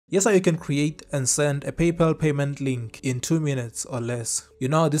Here's how you can create and send a PayPal payment link in 2 minutes or less. You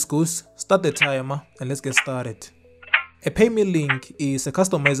know how this goes? Start the timer and let's get started. A PayMe link is a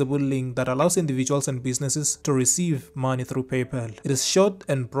customizable link that allows individuals and businesses to receive money through PayPal. It is short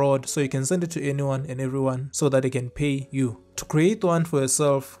and broad, so you can send it to anyone and everyone so that they can pay you. To create one for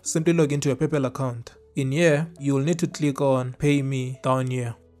yourself, simply log into your PayPal account. In here, you will need to click on Pay Me down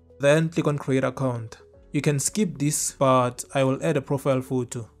here. Then click on Create Account. You can skip this, but I will add a profile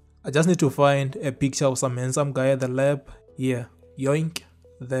photo. I just need to find a picture of some handsome guy at the lab. Here, yoink.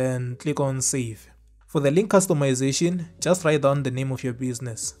 Then click on Save. For the link customization, just write down the name of your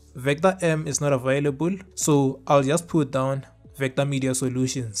business. VectorM is not available, so I'll just put down Vector Media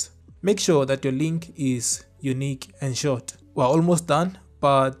Solutions. Make sure that your link is unique and short. We're almost done,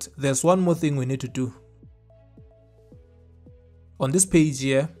 but there's one more thing we need to do. On this page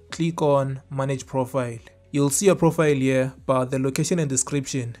here, click on Manage Profile. You'll see a profile here, but the location and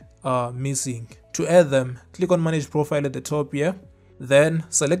description are missing. To add them, click on Manage Profile at the top here, then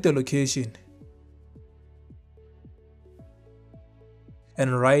select the location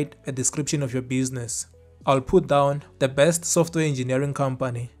and write a description of your business. I'll put down the best software engineering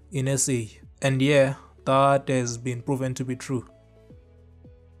company in SA, and yeah, that has been proven to be true.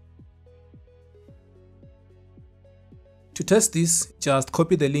 To test this, just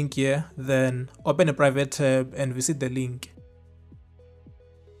copy the link here, then open a private tab and visit the link.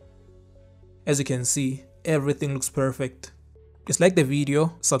 As you can see, everything looks perfect. Please like the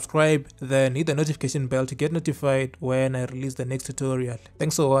video, subscribe, then hit the notification bell to get notified when I release the next tutorial.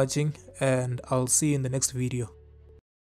 Thanks for watching, and I'll see you in the next video.